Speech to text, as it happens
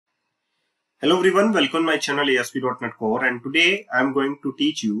Hello everyone, welcome to my channel ASP.NET Core, and today I'm going to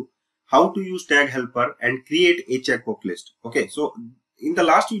teach you how to use tag helper and create a checkbox list. Okay, so in the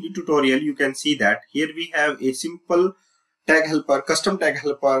last video tutorial you can see that here we have a simple tag helper, custom tag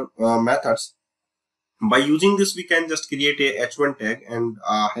helper methods. By using this we can just create a h1 tag and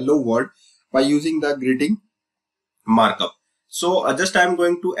hello world by using the greeting markup. So just I'm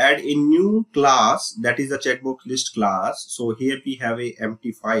going to add a new class, that is the checkbox list class. So here we have a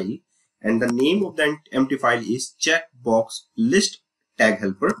empty file and the name of the empty file is checkbox list tag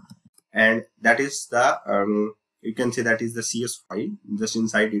helper, and that is the you can say that is the CS file. Just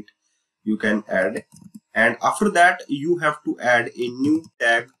inside it you can add, and after that you have to add a new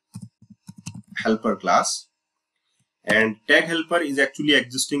tag helper class. And tag helper is actually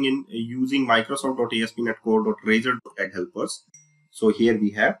existing in using Microsoft.ASP.NET Core.Razor tag helpers. So here we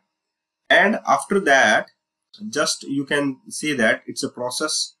have, and after that just you can say that it's a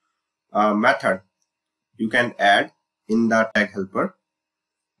process method you can add in the tag helper.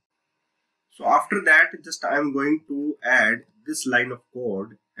 So after that just I am going to add this line of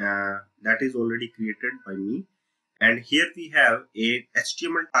code that is already created by me, and here we have a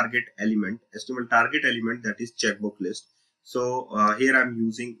HTML target element, that is checkbox list. So here I'm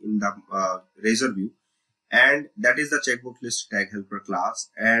using in the Razor view, and that is the checkbox list tag helper class.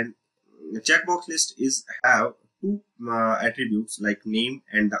 And the checkbox list is have two attributes like name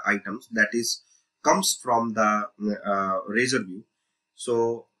and the items, that is comes from the Razor view.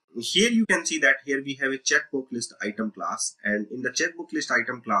 So here you can see that here we have a checkbox list item class, and in the checkbox list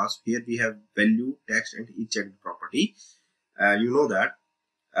item class here we have value, text, and each checked property. You know that.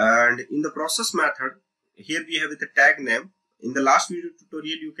 And in the process method here we have the tag name. In the last video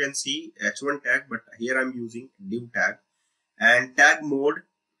tutorial you can see h1 tag, but here I'm using div tag. And tag mode,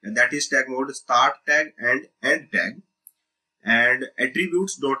 that is tag mode start tag and end tag. And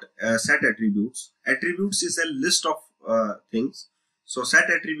attributes dot set attributes. Attributes is a list of things. So set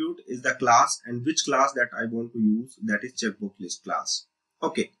attribute is the class, and which class that I want to use, that is checkbox list class.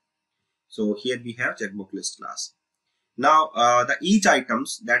 Okay, so here we have checkbox list class. Now the each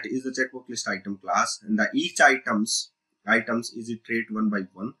items, that is the checkbox list item class, and the each items is iterate one by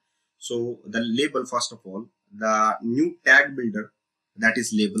one. So the label, first of all, the new tag builder, that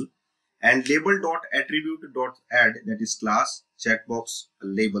is label, and label dot attribute dot add, that is class checkbox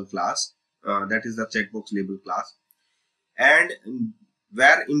label class, that is the checkbox label class. And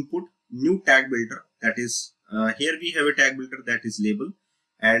where input new tag builder, that is here we have a tag builder, that is label,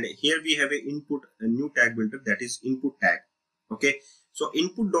 and here we have a input a new tag builder, that is input tag. Okay, so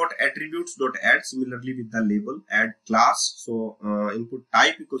input dot attributes dot add, similarly with the label, add class. So input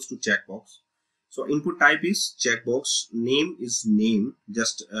type equals to checkbox. So input type is checkbox, name is name,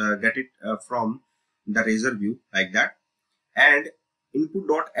 just get it from the Razor view like that. And input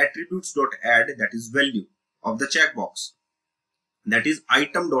dot attributes dot add, that is value of the checkbox, that is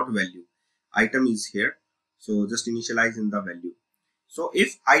item dot value. Item is here, so just initialize in the value. So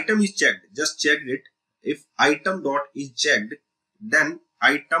if item is checked, just checked it. If item dot is checked, then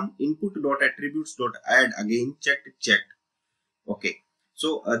item input dot attributes dot add, again checked. Okay,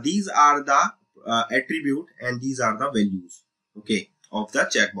 so these are the attribute and these are the values, okay, of the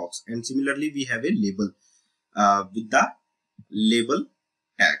checkbox. And similarly we have a label with the label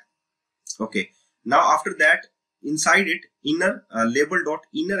tag. Okay, now after that inside it inner label dot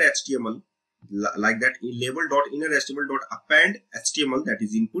inner HTML, like that, label dot inner HTML dot append HTML, that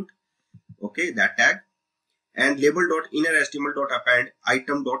is input, okay, that tag. And label dot inner HTML dot append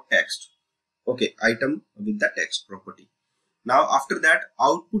item dot text, okay, item with the text property. Now after that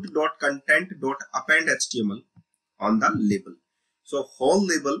output dot content dot append HTML on the label. So whole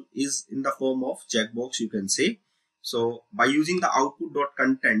label is in the form of checkbox, you can say. So by using the output dot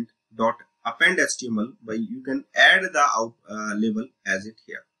content dot append HTML, by you can add the label as it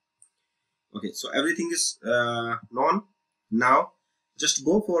here. Okay, so everything is known. Now just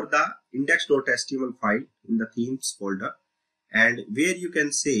go for the index.html file in the themes folder, and where you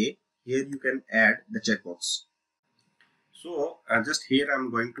can say here you can add the checkbox. So just here I'm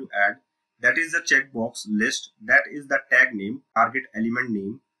going to add, that is the checkbox list, that is the tag name, target element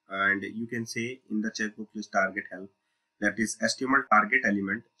name, and you can say in the checkbox list target help, that is HTML target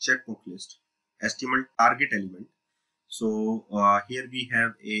element checkbox list, HTML target element. So here we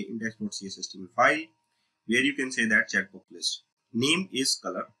have a index.cshtml file where you can say that checkbox list name is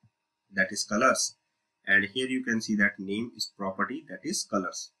color, that is colors, and here you can see that name is property, that is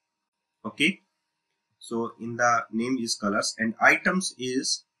colors. Okay, so in the name is colors, and items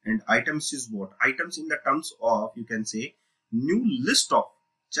is what? Items in the terms of, you can say, new list of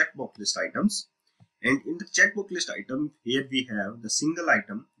checkbox list items. And in the checkbox list item, here we have the single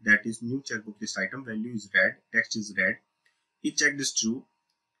item, that is new checkbox list item. Value is red, text is red, each checked is true.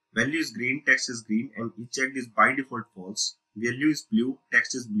 Value is green, text is green, and each checked is by default false. Value is blue,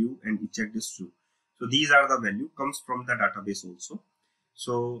 text is blue, and each checked is true. So these are the value comes from the database also.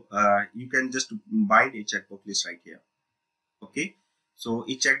 So you can just bind a checkbox list right here. Okay. So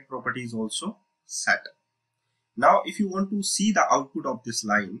each checked property is also set. Now, if you want to see the output of this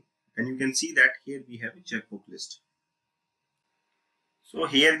line, then you can see that here we have a checkbox list. So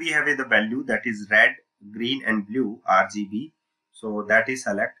here we have the value, that is red, green, and blue RGB. So that is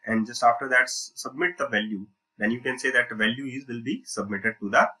select, and just after that submit the value. Then you can say that the value will be submitted to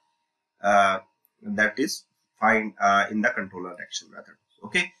the that is find in the controller action method.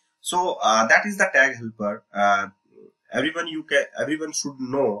 Okay. So that is the tag helper. Everyone should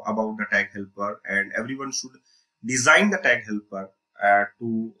know about the tag helper, and everyone should design the tag helper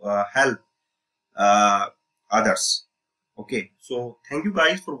to help others. Okay, so thank you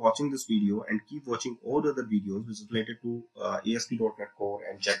guys for watching this video, and keep watching all the other videos which is related to ASP.NET Core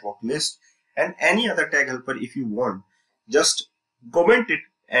and checkbox list and any other tag helper. If you want, just comment it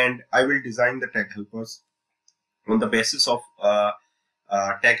and I will design the tag helpers on the basis of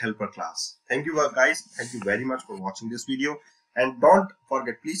tag helper class. Thank you guys. Thank you very much for watching this video, and don't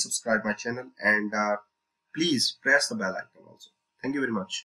forget, please subscribe my channel, and please press the bell icon also. Thank you very much.